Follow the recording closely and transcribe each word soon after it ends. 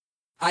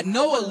I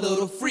know a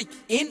little freak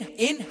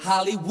in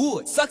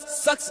Hollywood.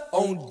 Sucks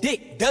on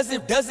dick, does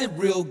it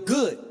real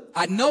good.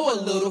 I know a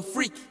little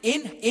freak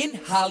in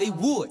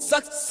Hollywood.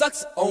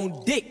 Sucks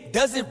on dick,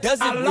 does it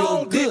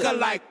real good. Digger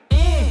like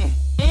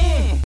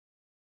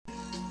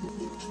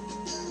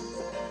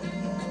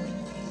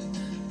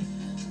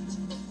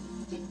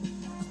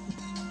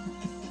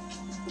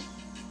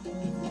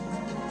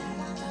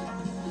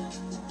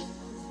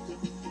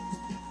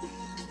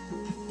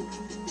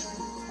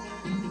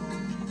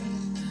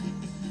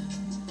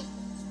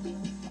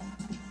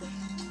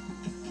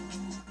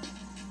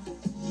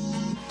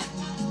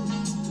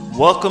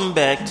Welcome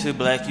back to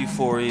Black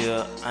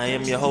Euphoria. I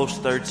am your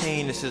host,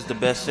 13. This is the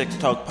best sex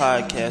talk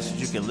podcast that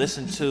you can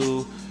listen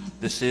to.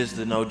 This is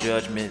the No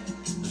Judgment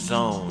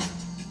Zone.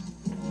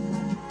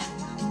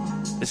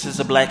 This is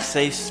a black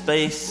safe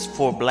space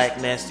for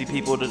black nasty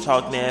people to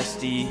talk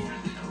nasty.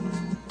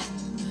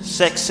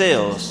 Sex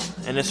sells,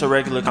 and it's a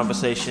regular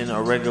conversation,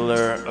 a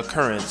regular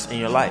occurrence in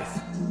your life.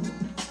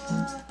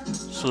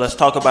 So let's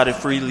talk about it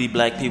freely,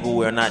 black people.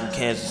 We're not in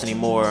Kansas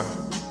anymore.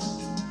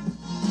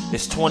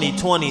 It's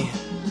 2020.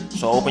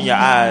 So open your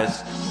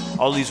eyes.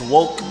 All these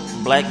woke,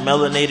 black,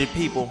 melanated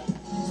people.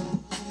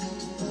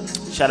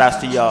 Shout outs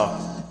to y'all.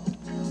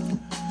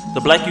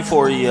 The Black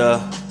Euphoria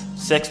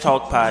Sex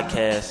Talk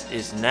Podcast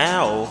is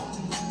now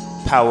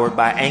powered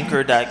by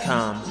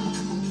Anchor.com.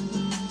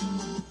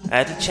 I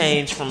had to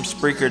change from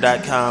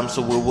Spreaker.com,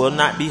 so we will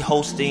not be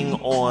hosting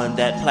on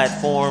that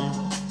platform,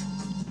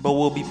 but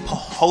we'll be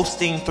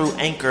hosting through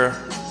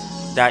Anchor.com.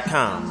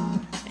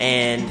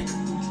 And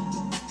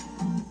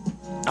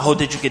I hope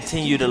that you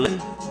continue to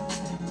listen.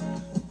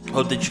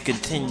 Hope that you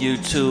continue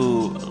to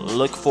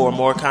look for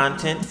more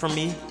content from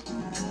me.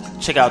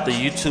 Check out the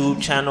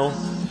YouTube channel,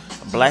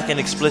 Black and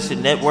Explicit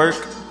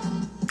Network,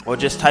 or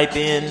just type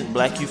in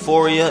Black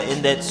Euphoria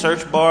in that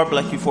search bar,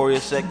 Black Euphoria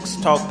Sex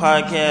Talk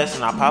Podcast,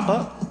 and I'll pop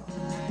up.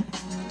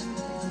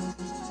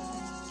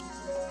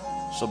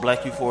 So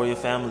Black Euphoria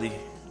family,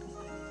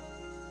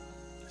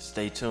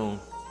 stay tuned.